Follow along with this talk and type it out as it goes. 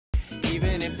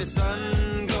the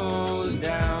sun goes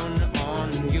down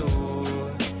on you.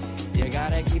 You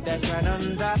gotta keep that shine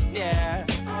on top, yeah.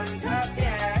 On top,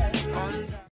 yeah. On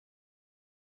top.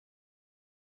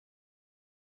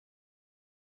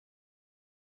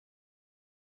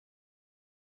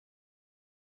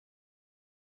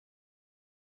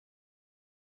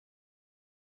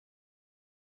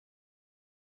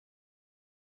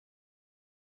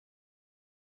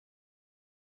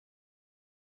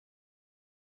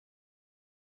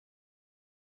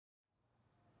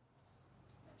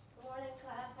 Good morning,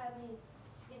 class. I'll be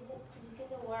presenting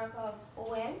the work of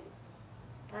ON,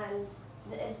 and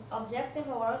the objective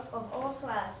of our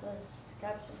class was to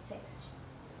capture text.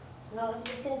 Now, as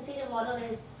you can see, the model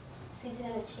is seated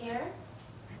in a chair.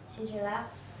 She's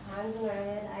relaxed, hands on her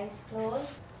head, eyes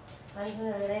closed, hands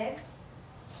on her leg.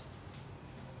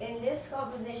 In this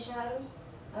composition,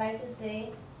 I like to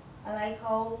say, I like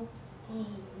how he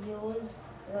used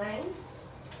lines.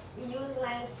 He used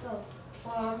lines to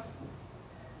form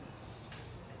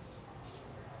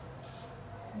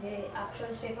the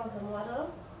actual shape of the model,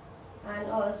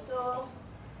 and also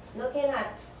looking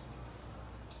at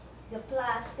the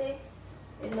plastic,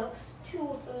 it looks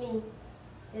too, for me,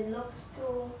 it looks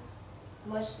too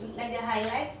much like the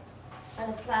highlight,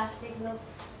 and the plastic look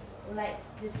like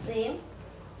the same.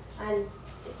 And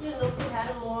if you look, it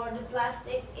had more, the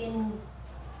plastic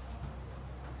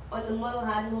on the model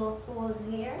had more folds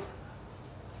here.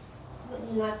 So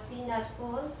you're not seeing that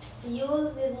fold.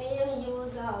 Use this medium,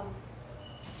 use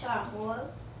charcoal,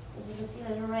 as you can see,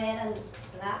 the red and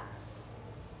black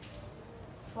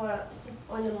for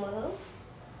on the model.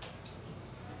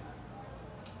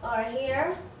 Or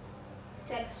here,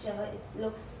 texture, it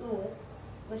looks smooth,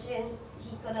 but then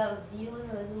he could have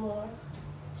used a little more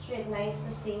straight lines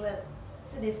to see, well,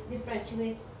 to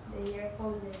differentiate the hair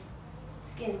from the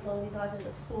skin tone, because it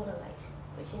looks smoother like,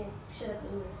 which it should have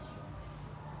been more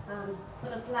straight. For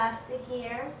the plastic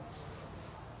here,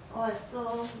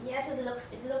 also, yes, it looks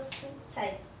too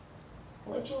tight.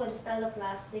 If you would feel the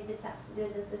plastic, the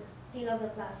feel of the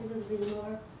plastic was a bit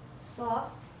more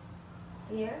soft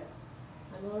here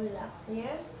and more relaxed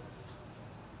here.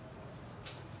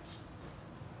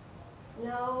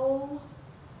 Now,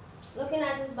 looking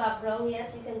at this background,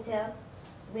 yes, you can tell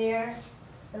where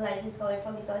the light is coming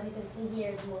from, because you can see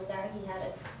here it's more dark. He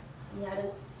had a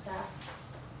dark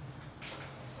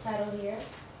shadow here.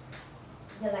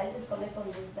 The light is coming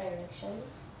from this direction.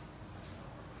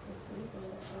 You see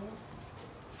in this.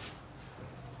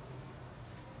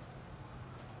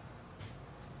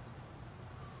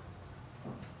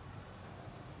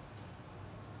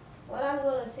 What I'm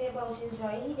going to say about his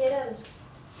drawing, he did a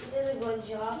good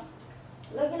job.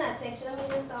 Looking at texture, I'm going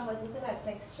to start with looking at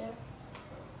texture.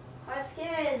 Her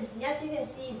skin is, yes, you can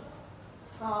see it's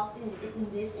soft in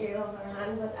this area of her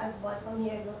hand, but at the bottom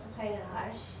here it looks kind of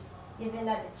harsh. Given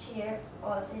that the chair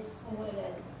also is smoother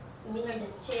than, for me,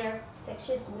 this chair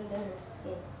texture is smoother than her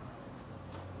skin.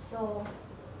 So,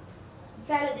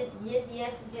 he kind of did,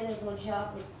 yes, he did a good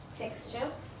job with texture,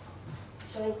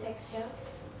 showing texture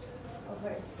of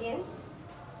her skin.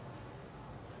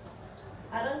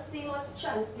 I don't see much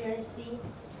transparency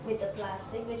with the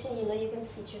plastic, which you can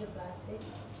see through the plastic.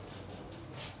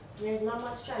 There's not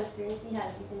much transparency,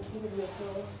 as you can see the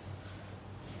nipple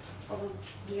from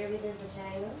here with the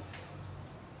vagina.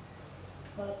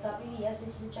 But up top, yes, you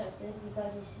see the transparency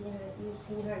because you've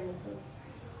seen her nipples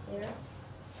here.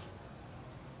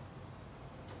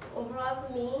 Overall,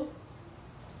 for me,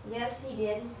 yes, he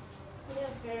did.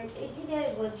 He did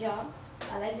a good job.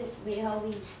 I like the way how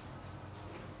we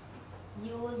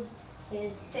used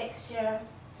his texture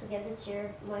to get the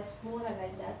chair much smoother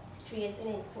like that. It creates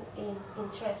an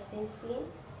interesting scene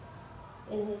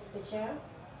in his picture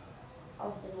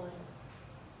of the model.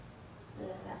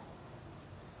 Yes, that's it.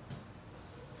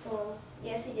 So,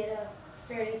 yes, he did a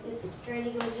fairly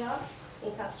good job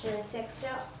in capturing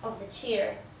texture of the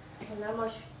chair, but not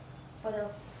much for the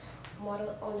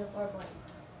model on the upper body.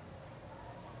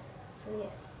 So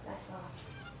yes, that's all.